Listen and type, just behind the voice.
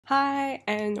Hi,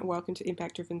 and welcome to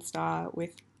Impact Driven Star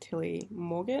with Tillie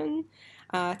Morgan.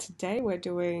 Today we're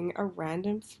doing a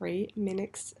random 3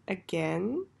 minutes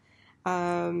again.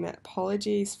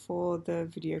 Apologies for the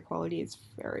video quality, it's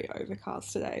very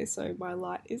overcast today, so my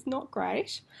light is not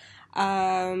great.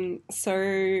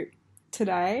 So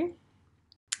today,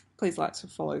 please like,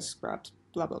 follow, subscribe,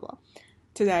 blah blah blah.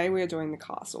 Today we are doing the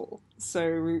castle.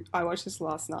 I watched this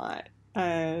last night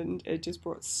and it just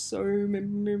brought so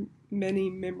many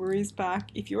memories back.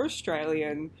 If you're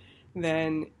Australian,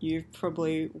 then you've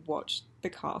probably watched The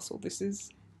Castle. This is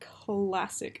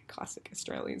classic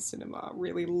Australian cinema.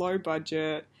 Really low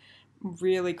budget,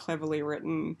 really cleverly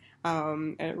written,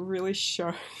 and it really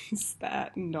shows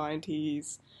that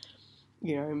 90s,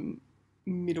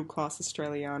 middle class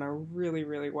Australiana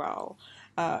really well.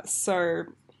 So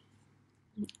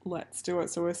let's do it.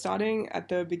 So we're starting at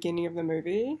the beginning of the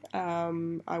movie.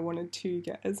 I wanted to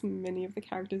get as many of the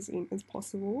characters in as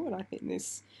possible, and I think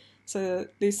this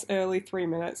early 3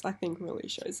 minutes, I think, really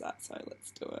shows that. So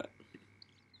let's do it.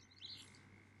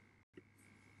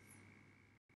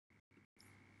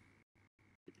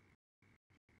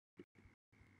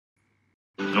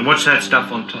 And what's that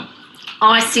stuff on top?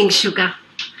 Icing sugar.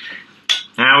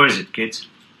 How is it, kids?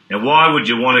 Now, why would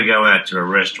you want to go out to a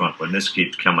restaurant when this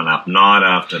keeps coming up night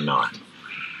after night?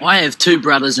 I have two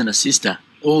brothers and a sister,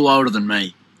 all older than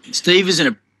me. Steve is in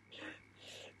a...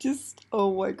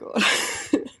 Oh my god.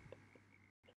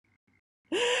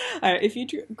 If you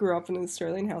grew up in an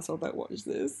Australian household that watched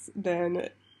this, then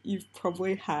you've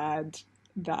probably had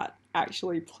that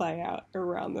actually play out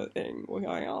around the thing. We're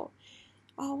going,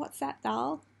 oh, what's that,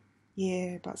 doll?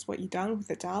 Yeah, that's what you done with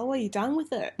it, doll. What you done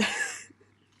with it?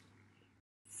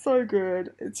 So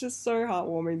good. It's just so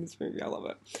heartwarming, this movie. I love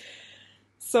it.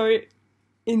 So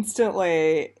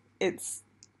instantly, it's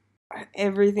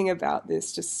everything about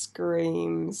this just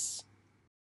screams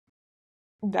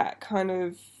that kind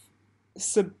of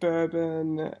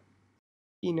suburban,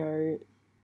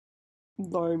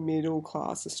 low middle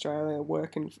class Australia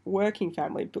working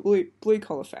family, blue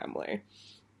collar family.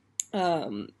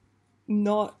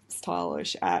 Not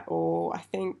stylish at all. I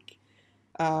think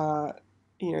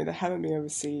they haven't been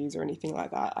overseas or anything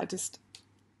like that.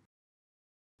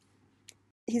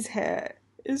 His hair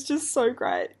is just so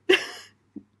great.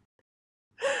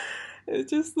 It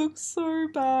just looks so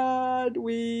bad.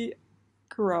 We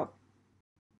grew up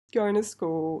going to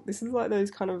school. This is like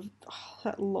those kind of,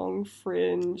 that long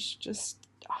fringe, it's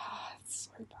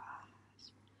so bad.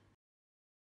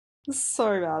 It's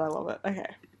so bad, I love it.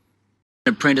 Okay.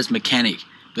 apprentice mechanic,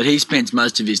 but he spends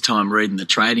most of his time reading the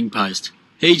Trading Post.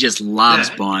 He just loves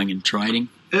buying and trading.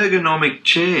 Ergonomic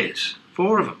chairs.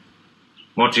 4 of them.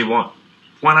 What do you want?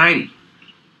 180.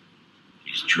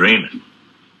 He's dreaming.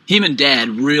 Him and Dad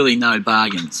really know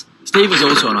bargains. Steve is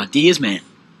also an ideas man.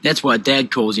 That's why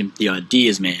Dad calls him the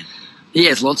ideas man. He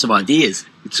has lots of ideas.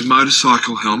 It's a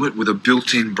motorcycle helmet with a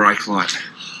built-in brake light.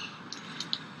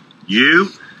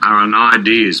 You are an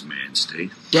ideas man,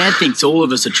 Steve. Dad thinks all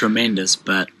of us are tremendous,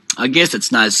 but I guess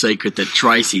it's no secret that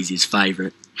Tracy's his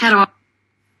favourite. How do I...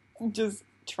 Just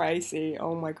Tracy,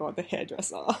 oh my god, the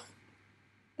hairdresser.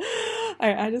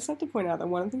 I just have to point out that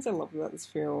one of the things I love about this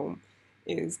film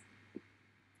is,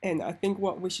 and I think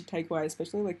what we should take away,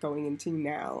 especially like going into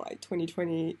now, like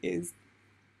 2020, is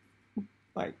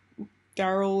like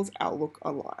Daryl's outlook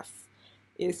on life.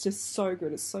 It's just so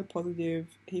good. It's so positive.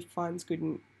 He finds good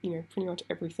in, pretty much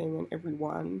everything and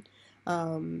everyone.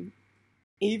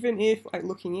 Even if, like,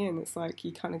 looking in, it's like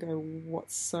you kind of go,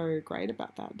 what's so great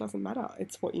about that? It doesn't matter.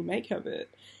 It's what you make of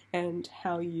it and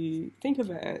how you think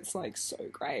of it. And it's, like, so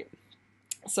great.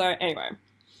 So, anyway.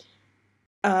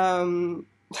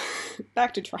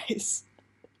 Back to Trace.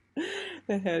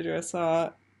 The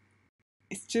hairdresser.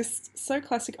 It's just so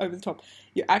classic, over the top.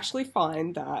 You actually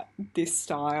find that this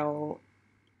style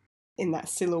in that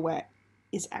silhouette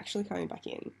is actually coming back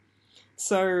in.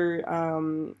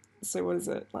 So what is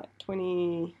it, like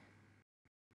 20...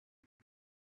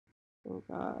 Oh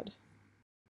god.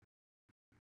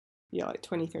 Yeah, like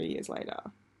 23 years later.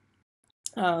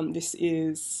 This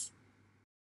is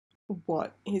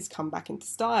what has come back into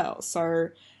style. So,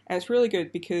 and it's really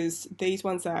good because these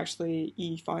ones are actually,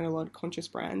 you find a lot of conscious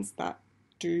brands that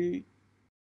do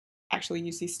actually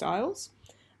use these styles.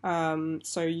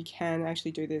 So you can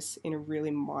actually do this in a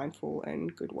really mindful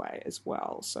and good way as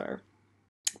well.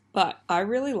 But I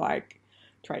really like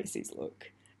Tracy's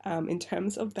look. In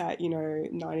terms of that,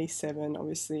 97,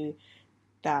 obviously,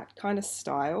 that kind of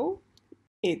style,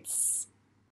 it's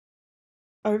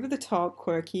over the top,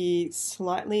 quirky,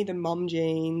 slightly the mom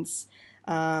jeans,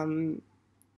 and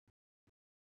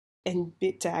a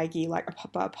bit daggy. Like,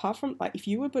 apart from, like, if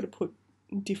you were to put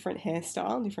different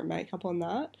hairstyle, different makeup on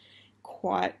that,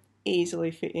 quite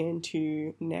easily fit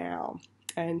into now.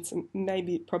 And some,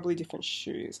 maybe probably different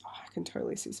shoes. Oh, I can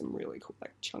totally see some really cool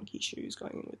like chunky shoes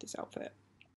going in with this outfit.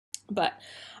 But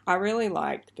I really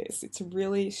like this. It's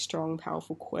really strong,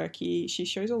 powerful, quirky. She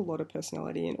shows a lot of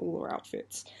personality in all her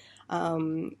outfits,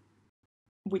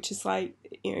 which is like,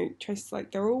 you know, Tracy's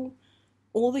like, they're all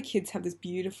the kids have this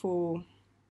beautiful,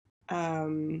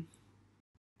 especially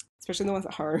the ones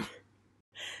at home,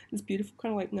 this beautiful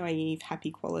kind of like naive,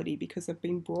 happy quality because they've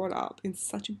been brought up in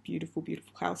such a beautiful,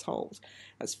 beautiful household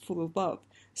that's full of love.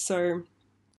 So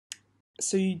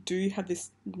you do have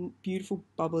this beautiful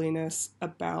bubbliness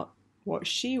about what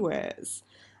she wears,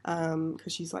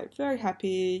 because she's like very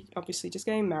happy, obviously just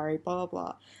getting married, blah blah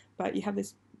blah. But you have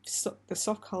this the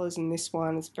soft colors in this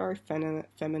one is very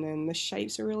feminine. The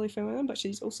shapes are really feminine, but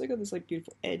she's also got this like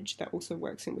beautiful edge that also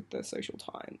works in with the social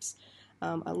times.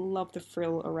 I love the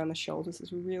frill around the shoulders.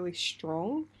 It's really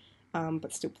strong,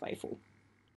 but still playful.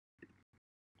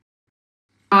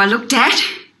 Oh, I look, Dad.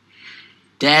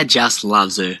 Dad just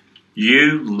loves her.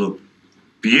 You look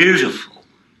beautiful.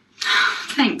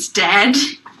 Thanks, Dad.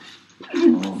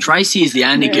 Tracy is the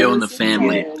only girl in the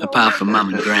family, apart from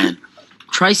Mum and Gran.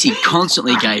 Tracy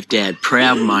constantly gave Dad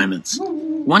proud moments.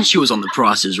 Once she was on The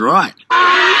Price is Right.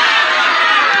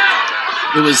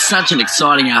 It was such an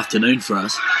exciting afternoon for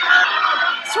us.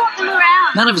 Swap them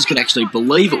around. None of us could actually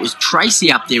believe it was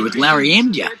Tracy up there with Larry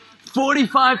Emdia.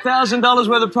 $45,000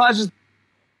 worth of prizes.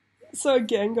 So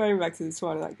again, going back to this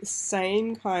one, like the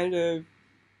same kind of,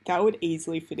 that would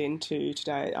easily fit into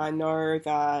today. I know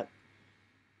that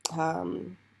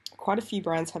quite a few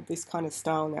brands have this kind of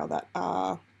style now that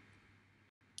are,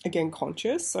 again,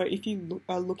 conscious. So if you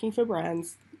are looking for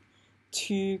brands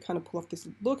to kind of pull off this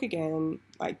look again,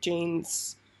 like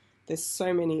jeans, there's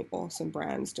so many awesome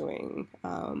brands doing,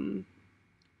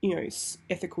 you know,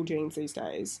 ethical jeans these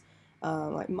days,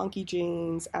 like Monkey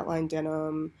Jeans, Outline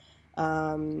Denim,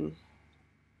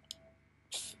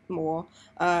 more,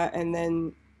 and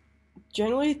then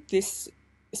generally this,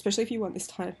 especially if you want this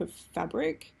type of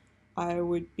fabric, I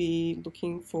would be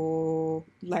looking for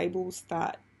labels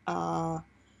that are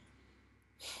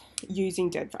using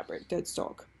dead fabric, dead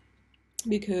stock,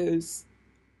 because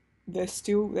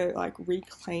they're like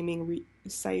reclaiming,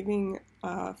 saving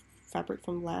fabric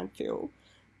from landfill,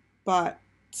 but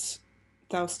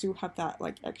they'll still have that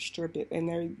like extra bit, and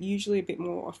they're usually a bit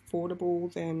more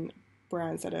affordable than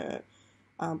brands that are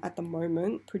at the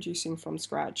moment producing from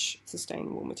scratch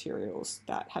sustainable materials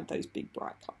that have those big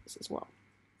bright colours as well.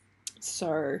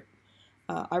 So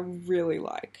I really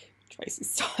like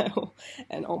Tracy's style,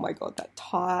 and oh my god, that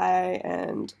tie,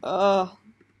 and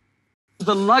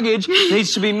The luggage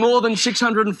needs to be more than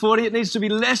 640. It needs to be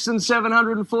less than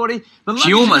 740.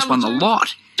 She almost won the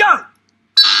lot. Go!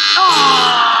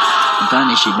 If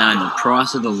only she'd known the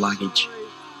price of the luggage.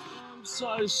 I'm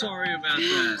so sorry about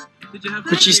that. Did you have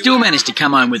But she still managed to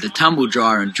come home with a tumble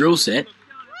dryer and drill set.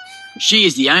 She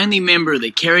is the only member of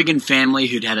the Kerrigan family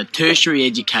who'd had a tertiary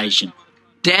education.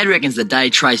 Dad reckons the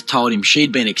day Trace told him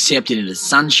she'd been accepted into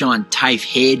Sunshine TAFE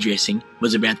hairdressing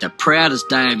was about the proudest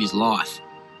day of his life.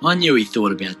 I knew he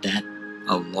thought about that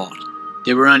a lot.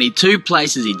 There were only two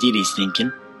places he did his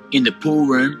thinking, in the pool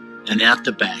room and out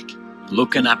the back,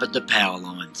 looking up at the power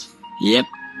lines. Yep,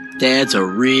 Dad's a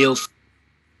real...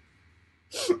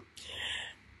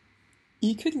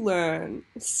 you could learn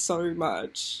so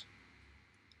much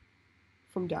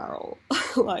from Daryl,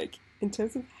 like in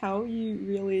terms of how you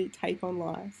really take on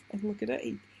life. And look at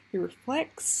it, he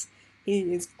reflects,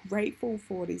 he is grateful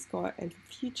for what he's got and for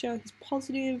the future, he's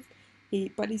positive,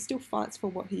 but he still fights for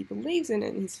what he believes in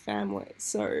and his family.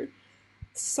 So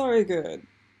good.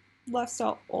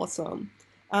 Lifestyle, awesome.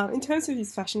 In terms of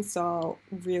his fashion style,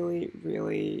 really,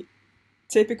 really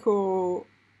typical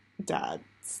dad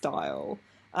style.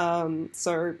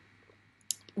 So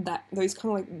that those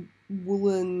kind of like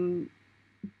woolen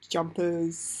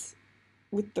jumpers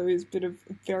with those bit of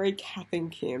very Kath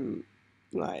and Kim,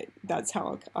 like that's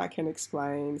how I can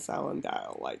explain Sal and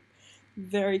Dale, like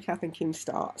very Kath and Kim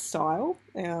style,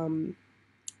 and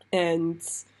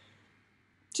it's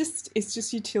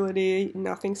just utility,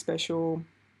 nothing special.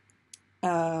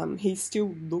 He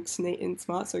still looks neat and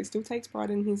smart, so he still takes pride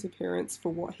in his appearance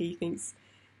for what he thinks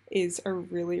is a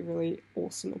really, really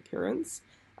awesome appearance.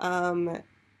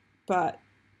 But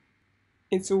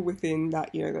it's all within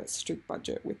that, you know, that strict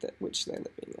budget with it, which they're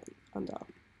living under.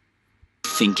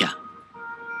 Thinker.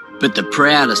 But the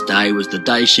proudest day was the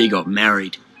day she got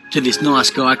married to this nice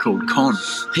guy called Con.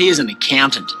 He is an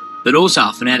accountant, but also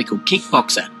a fanatical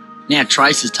kickboxer. Now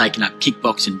Trace has taken up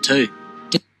kickboxing too.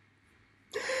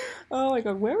 Oh my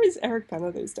god, where is Eric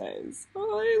Banner these days?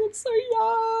 Oh, he looks so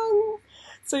young.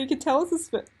 So you can tell us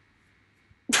this.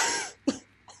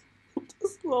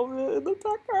 Just love it in the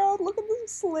background. Look at the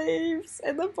sleeves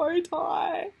and the bow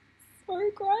tie.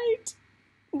 So great.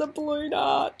 The balloon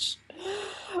arch.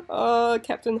 Oh,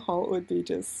 Captain Holt would be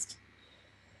just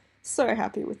so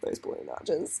happy with those balloon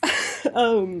arches.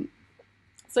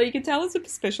 So you can tell it's a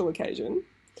special occasion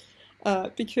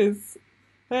because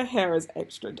her hair is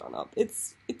extra done up.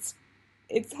 It's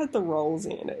had the rolls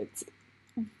in. It's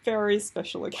a very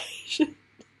special occasion.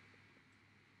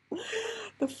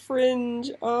 The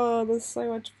fringe, oh, there's so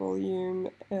much volume,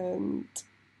 and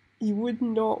you would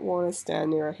not want to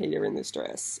stand near a heater in this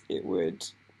dress. It would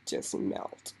just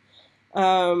melt.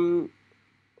 So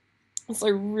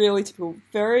really typical,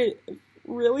 very,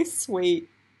 really sweet,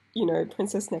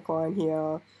 princess neckline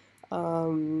here.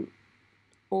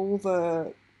 All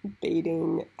the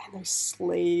beading and those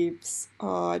sleeves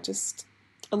are just,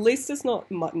 at least it's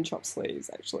not mutton chop sleeves,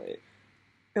 actually.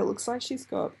 It looks like she's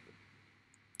got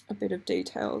a bit of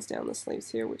details down the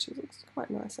sleeves here, which looks quite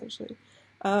nice, actually.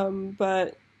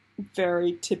 But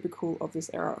very typical of this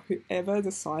era. Whoever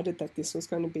decided that this was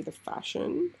going to be the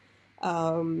fashion,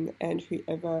 and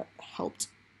whoever helped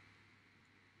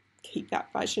keep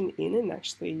that fashion in and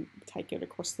actually take it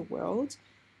across the world,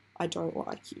 I don't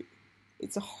like you.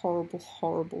 It's a horrible,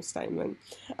 horrible statement.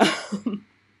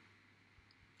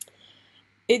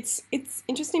 It's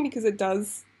interesting because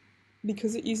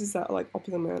it uses that like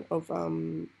opulent of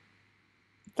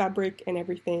fabric and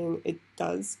everything. It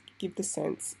does give the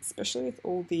sense, especially with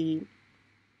all the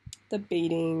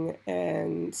beading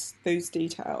and those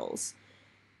details,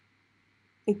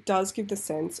 it does give the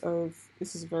sense of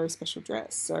this is a very special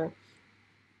dress. So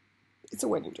it's a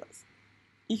wedding dress.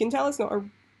 You can tell it's not a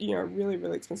really,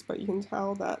 really expensive, but you can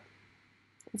tell that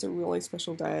it's a really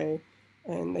special day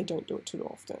and they don't do it too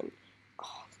often.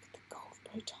 Oh, look at the gold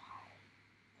bow tie.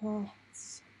 Oh,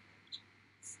 it's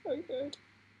so good. So good.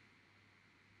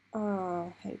 Oh,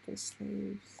 I hate those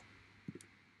sleeves.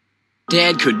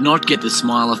 Dad could not get the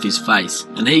smile off his face,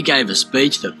 and he gave a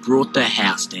speech that brought the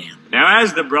house down. Now,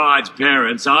 as the bride's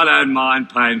parents, I don't mind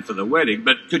paying for the wedding,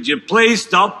 but could you please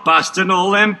stop busting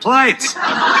all them plates?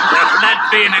 That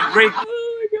being a Greek...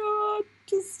 Oh my god,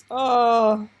 just,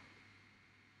 oh.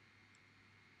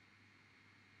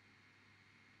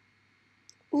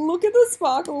 Look at the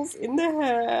sparkles in the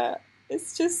hair.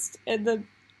 It's just, and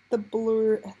the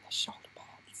blue and the shoulder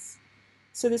pads.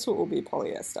 So this will all be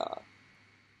polyester.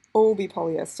 All be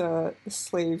polyester, the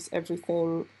sleeves,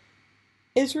 everything.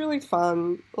 It's really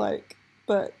fun,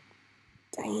 but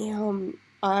damn,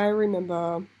 I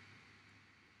remember,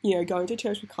 going to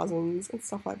church with cousins and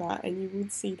stuff like that, and you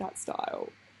would see that style.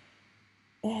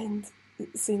 And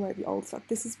seeing the old stuff,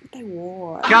 this is what they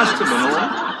wore. Custom and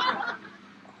all.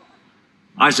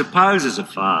 I suppose as a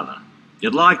father,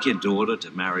 you'd like your daughter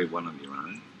to marry one of your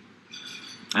own.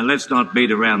 And let's not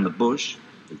beat around the bush.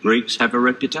 The Greeks have a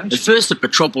reputation. At first, the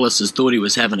Metropolises thought he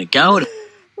was having a go at it.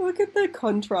 Look at the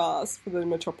contrast for the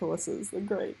Metropolises, the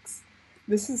Greeks.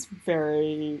 This is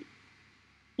very,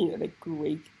 the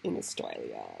Greek in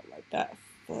Australia, like that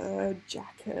fur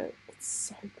jacket. It's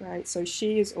so great. So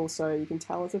she is also, you can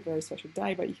tell it's a very special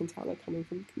day, but you can tell they're coming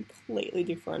from completely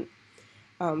different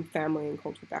family and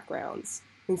cultural backgrounds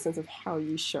in the sense of how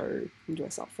you show and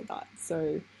dress up for that.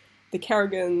 So the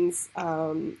Kerrigans,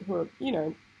 who are,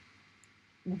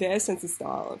 their sense of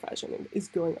style and fashion is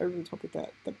going over the top with the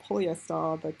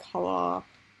polyester, the colour,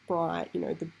 bright,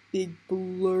 the big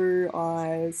blue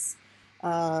eyes,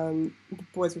 the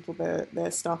boys with all their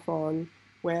stuff on,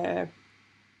 where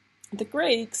the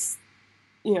Greeks,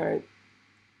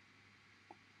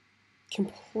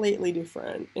 completely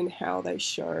different in how they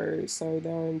show. So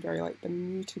they're in very the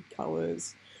muted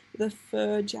colours, the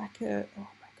fur jacket. Oh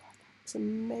my god, that looks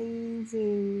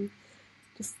amazing.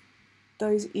 Just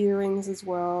those earrings as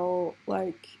well,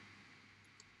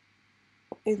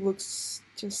 it looks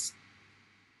just,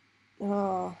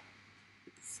 oh.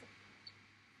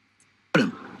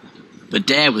 But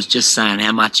Dad was just saying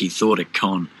how much he thought of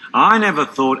Con. I never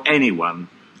thought anyone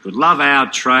could love our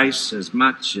Trace as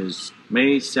much as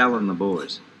me selling the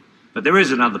boys. But there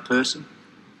is another person.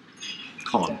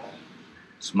 Con.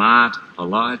 Smart,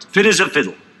 polite, fit as a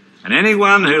fiddle. And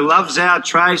anyone who loves our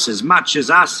Trace as much as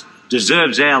us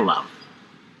deserves our love.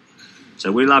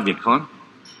 So we love you, Con.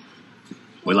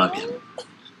 We love you.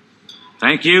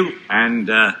 Thank you, and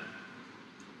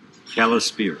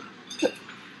Calispira.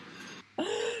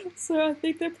 So I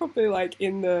think they're probably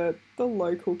in the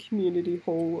local community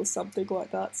hall or something like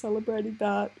that, celebrating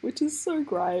that, which is so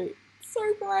great. So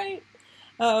great.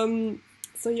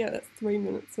 So yeah, that's 3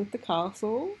 minutes with the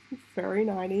castle. Very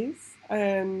 90s.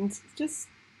 And just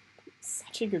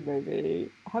such a good movie.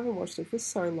 I haven't watched it for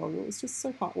so long. It was just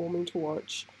so heartwarming to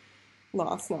watch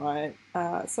last night.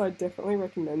 So I definitely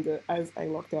recommend it as a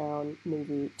lockdown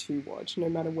movie to watch, no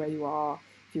matter where you are.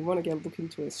 If you want to get a look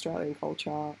into Australian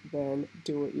culture, then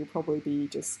do it. You'll probably be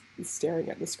just staring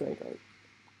at the screen going,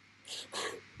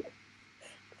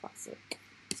 classic.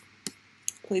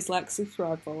 Please like,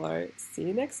 subscribe, follow. See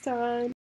you next time.